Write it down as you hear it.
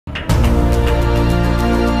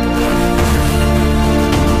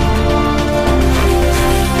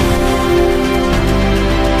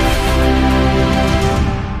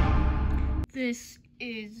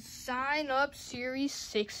Up Series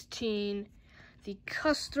 16, the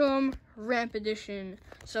Custom Ramp Edition.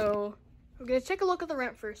 So we're gonna take a look at the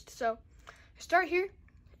ramp first. So I start here,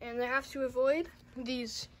 and I have to avoid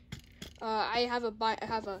these. I have a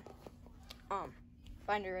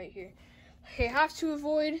binder right here. Okay, I have to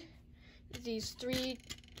avoid these three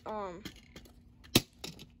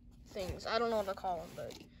things. I don't know what to call them,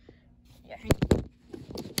 but yeah. There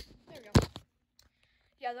we go.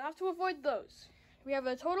 Yeah, I have to avoid those. We have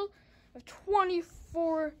a total of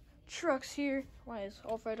 24 trucks here. Why is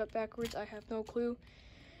all right up backwards? I have no clue.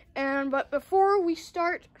 But before we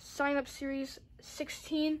start Sign Up Series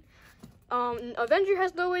 16, Avenger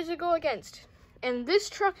has no ways to go against. And this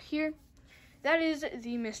truck here, that is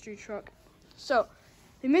the mystery truck. So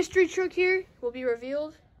the mystery truck here will be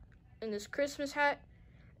revealed in this Christmas hat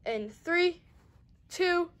in 3,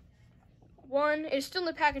 2, 1. It's still in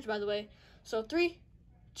the package, by the way. So 3,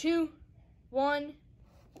 2, 1.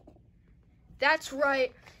 That's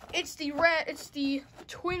right. It's the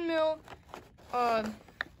twin mill.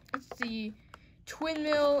 It's the twin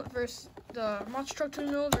mill versus the monster truck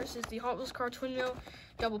twin mill versus the Hot Wheels car twin mill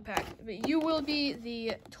double pack. But you will be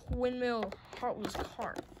the twin mill Hot Wheels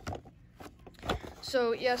car.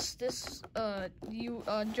 So yes, this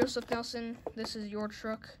Joseph Nelson, this is your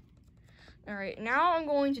truck. All right, now I'm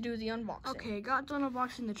going to do the unboxing. Okay, got done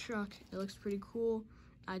unboxing the truck. It looks pretty cool.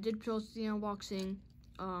 I did post the unboxing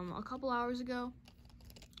a couple hours ago.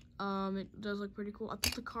 It does look pretty cool. I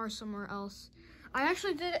put the car somewhere else. I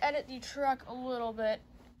actually did edit the truck a little bit.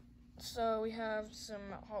 So we have some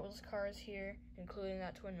Hot Wheels cars here, including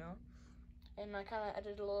that twin mill. And I kind of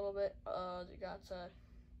edited a little bit. They got they're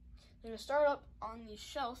gonna start up on the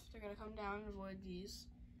shelf. They're gonna come down and avoid these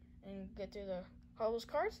and get through the Hot Wheels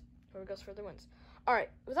cars. Whoever goes further wins. All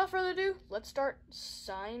right, without further ado, let's start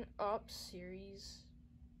Sign Up Series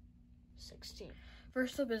 16.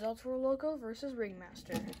 First up is El Toro Loco versus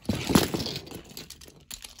Ringmaster.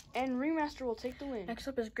 And Ringmaster will take the win. Next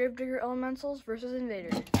up is Gravedigger Elementals versus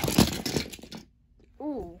Invader.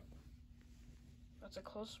 Ooh. That's a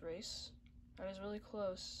close race. That is really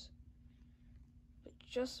close. But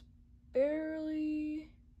just barely.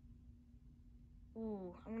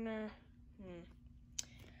 Ooh, I'm gonna.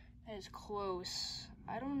 That is close.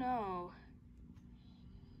 I don't know.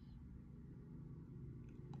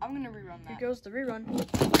 I'm gonna rerun that. Here goes the rerun.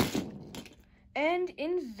 And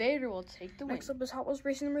Invader will take the win. Next up is Hot Wheels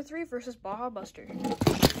Racing number 3 versus Baja Buster.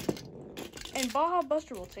 And Baja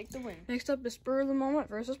Buster will take the win. Next up is Spur of the Moment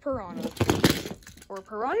versus Piranha. Or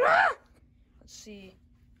Piranha! Let's see.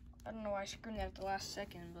 I don't know why I screwed that at the last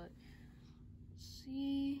second, but let's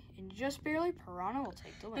see. And just barely, Piranha will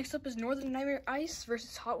take the win. Next up is Northern Nightmare Ice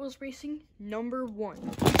versus Hot Wheels Racing number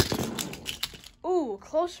 1. Ooh,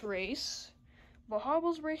 close race. But Hot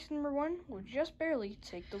Wheels Racing number 1 will just barely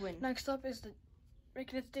take the win. Next up is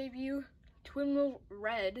making its debut, Twin Wheel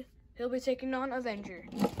Red. He'll be taking on Avenger.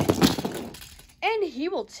 And he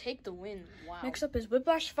will take the win. Wow. Next up is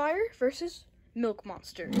Whiplash Fire versus Milk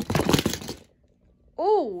Monster.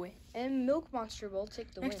 Oh, and Milk Monster will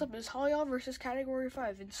take the win. Next up is Hollyoll versus Category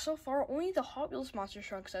 5. And so far, only the Hot Wheels monster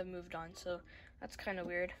trucks have moved on, so that's kind of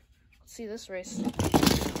weird. Let's see this race.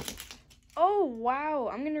 Oh, wow.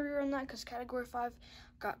 I'm going to rerun that because Category 5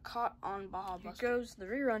 got caught on Baja Buster. Here goes the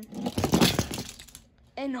rerun.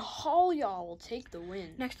 And Hollyoll will take the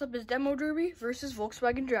win. Next up is Demo Derby versus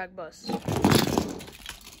Volkswagen Drag Bus.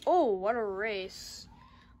 Oh, what a race.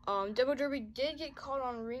 Demo Derby did get caught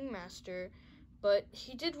on Ringmaster, but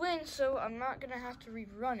he did win, so I'm not going to have to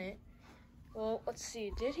rerun it. Well, let's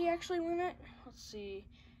see. Did he actually win it? Let's see.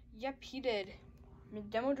 Yep, he did.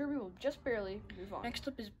 Demo Derby will just barely move on. Next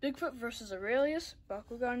up is Bigfoot versus Aurelius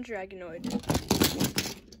Bakugan Dragonoid.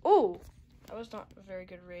 Oh, that was not a very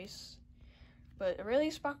good race. But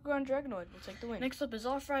Aurelius Bakugan Dragonoid will take the win. Next up is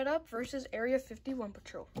All Fried Up versus Area 51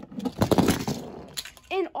 Patrol.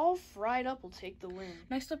 And All Fried Up will take the win.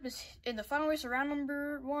 Next up is, in the final race of round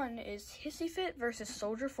number 1, is Hissy Fit versus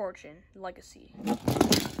Soldier Fortune Legacy.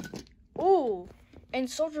 Oh, and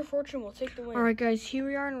Soldier Fortune will take the win. Alright guys, here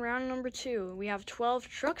we are in round number 2. We have 12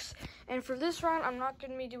 trucks. And for this round, I'm not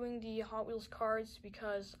going to be doing the Hot Wheels cars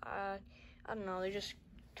because, I don't know, they just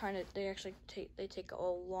they take a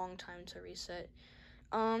long time to reset.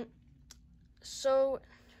 For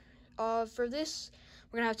this,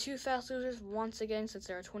 we're going to have 2 fast losers once again since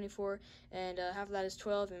there are 24. And half of that is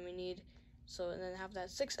 12, and then half of that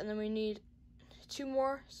is 6. And then we need 2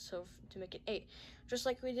 more, so to make it 8. Just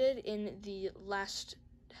like we did in the last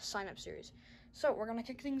Sign Up Series. So we're gonna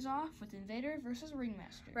kick things off with Invader versus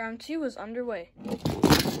Ringmaster. Round 2 is underway.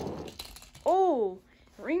 Oh,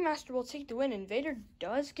 Ringmaster will take the win. Invader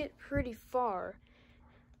does get pretty far.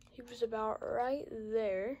 He was about right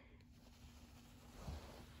there.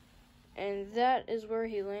 And that is where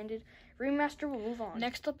he landed. Ringmaster will move on.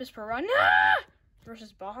 Next up is Piranha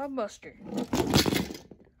versus Baja Buster.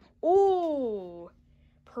 Oh!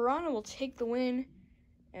 Piranha will take the win.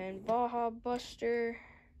 And Baja Buster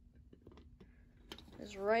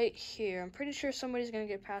is right here. I'm pretty sure somebody's going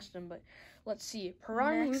to get past him, but let's see.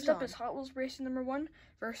 Piranha moves up as Hot Wheels Racing number 1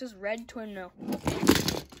 versus Red Twin Mill.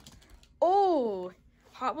 Oh!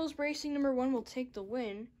 Hot Wheels Racing number 1 will take the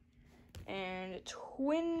win. And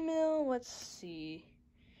Twin Mill, let's see.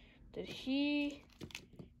 Did he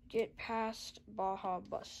get past Baja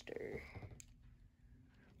Buster?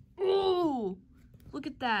 Ooh! Look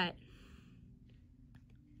at that.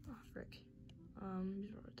 Oh, frick.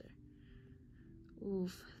 He's right there.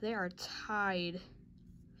 Oof, they are tied.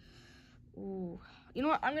 Ooh. You know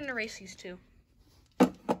what? I'm going to race these two.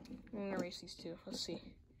 Let's see.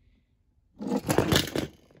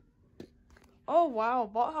 Oh, wow.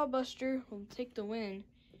 Baja Buster will take the win.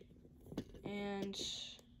 And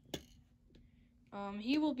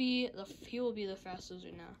he will be the fast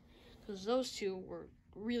loser now. Because those two were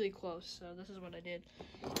really close. So this is what I did.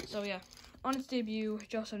 So, yeah. On its debut,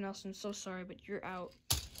 Joseph Nelson, so sorry, but you're out.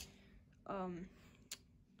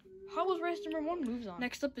 Hot Wheels Race number 1 moves on.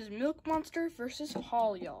 Next up is Milk Monster versus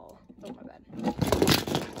Haul Y'all. Oh, my bad.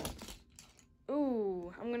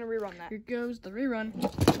 Ooh, I'm going to rerun that. Here goes the rerun.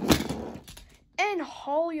 And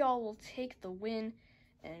Haul Y'all will take the win.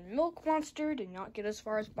 And Milk Monster did not get as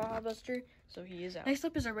far as Baja Buster, so he is out. Next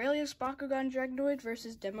up is Aurelius Bakugan Dragonoid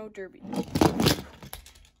versus Demo Derby.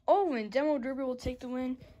 Oh, and Demo Derby will take the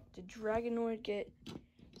win. Did Dragonoid get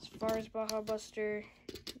as far as Baja Buster?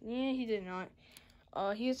 Yeah, he did not.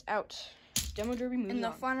 He is out. Demo Derby moves on. In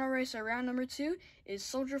the final race of round number 2 is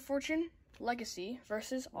Soldier Fortune Legacy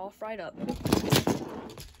versus All Fried Up.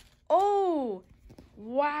 Oh!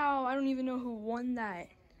 Wow, I don't even know who won that.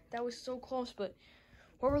 That was so close, but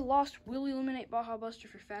whoever lost will eliminate Baja Buster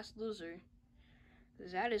for fast loser.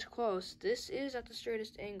 That is close. This is at the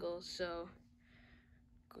straightest angle, so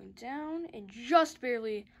going down and just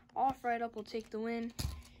barely All Fried Up will take the win.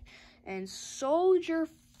 And Soldier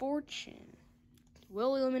Fortune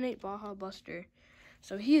will eliminate Baja Buster.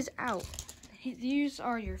 So he is out. These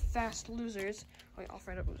are your fast losers. Wait, All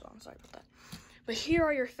Fried Up moves on. Sorry about that. But here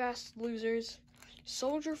are your fast losers.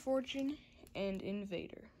 Soldier Fortune and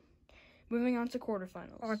Invader. Moving on to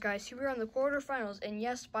quarterfinals. Alright guys, here we are on the quarterfinals. And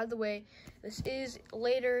yes, by the way, this is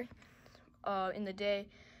later in the day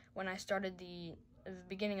when I started the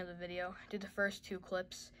beginning of the video. I did the first 2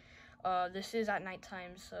 clips. This is at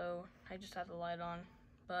nighttime, so I just have the light on.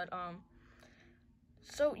 But,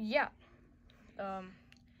 so yeah.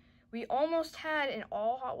 We almost had an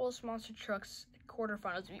all Hot Wheels Monster Trucks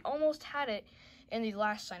quarterfinals. We almost had it in the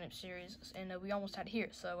last sign-up series, and we almost had it here.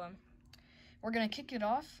 So, we're going to kick it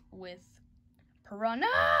off with Piranha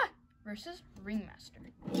versus Ringmaster.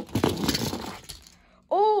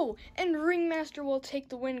 Oh, and Ringmaster will take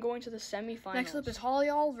the win going to the semifinals. Next up is Haul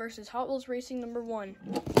Y'all versus Hot Wheels Racing number 1.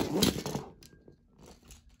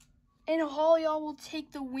 And Haul Y'all will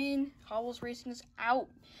take the win. Hot Wheels Racing is out.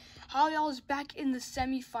 Haul Y'all is back in the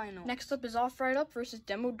semifinal. Next up is All Fried Up versus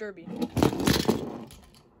Demo Derby.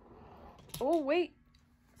 Oh, wait.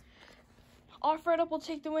 All Fried Up will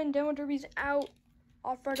take the win. Demo Derby's out.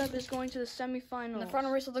 All Fried Up is going to the semifinals. And the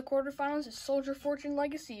final race of the quarterfinals is Soldier Fortune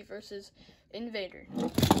Legacy versus Invader.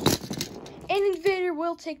 And Invader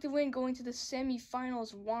will take the win going to the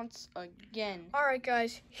semifinals once again. Alright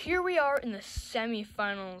guys, here we are in the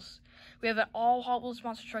semifinals. We have an all Hot Wheels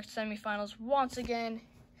Monster Trucks semifinals once again.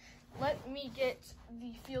 Let me get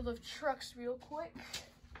the field of trucks real quick.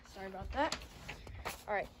 Sorry about that.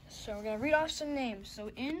 Alright, so we're going to read off some names. So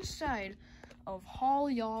inside of Haul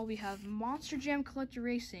Y'all, we have Monster Jam Collector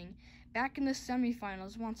Racing back in the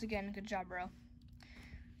semifinals once again. Good job, bro.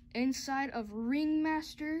 Inside of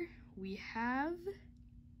Ringmaster, we have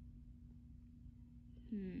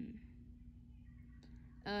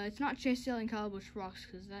it's not Chase Sale and Kyle Busch Rocks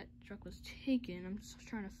because that truck was taken. I'm just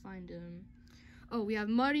trying to find him. Oh, we have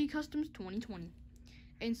Muddy Customs 2020.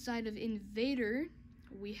 Inside of Invader,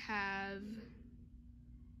 we have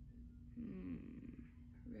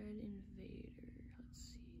Red Invader. Let's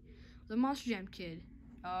see. The Monster Jam Kid.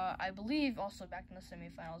 I believe also back in the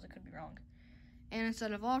semifinals. I could be wrong. And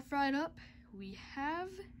instead of All Fried Up, we have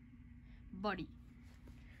Buddy.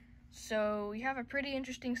 So we have a pretty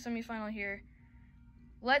interesting semifinal here.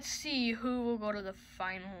 Let's see who will go to the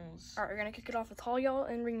finals. All right, we're gonna kick it off with Haul Y'all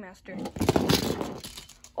and Ringmaster.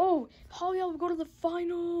 Oh, Haul Y'all will go to the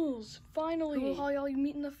finals. Finally. Who will Haul Y'all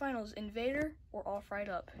meet in the finals? Invader or All Fried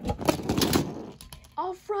Up?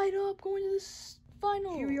 All Fried Up going to the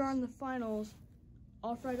finals. Here we are in the finals.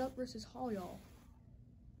 Off Right Up versus Hall-Y'all.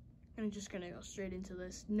 I'm just gonna go straight into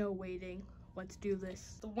this. No waiting. Let's do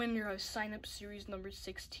this. The winner of Sign Up Series number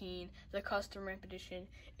 16, the Custom Ramp Edition,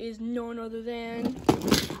 is none other than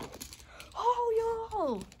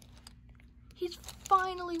Hall-Y'all! He's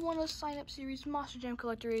finally won a Sign Up Series Monster Jam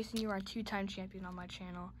Collector Race, and you are a 2-time champion on my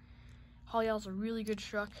channel. Hall-Y'all's a really good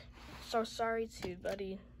truck. So sorry to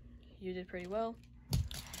Buddy. You did pretty well.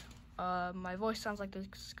 My voice sounds like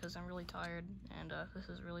this because I'm really tired, and this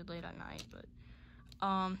is really late at night,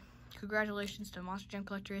 but congratulations to Monster Jam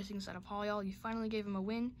Collector Racing instead of Hall-Y'all. You finally gave him a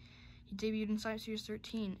win. He debuted in Sign Up Series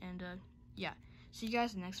 13, and yeah. See you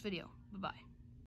guys in the next video. Bye-bye.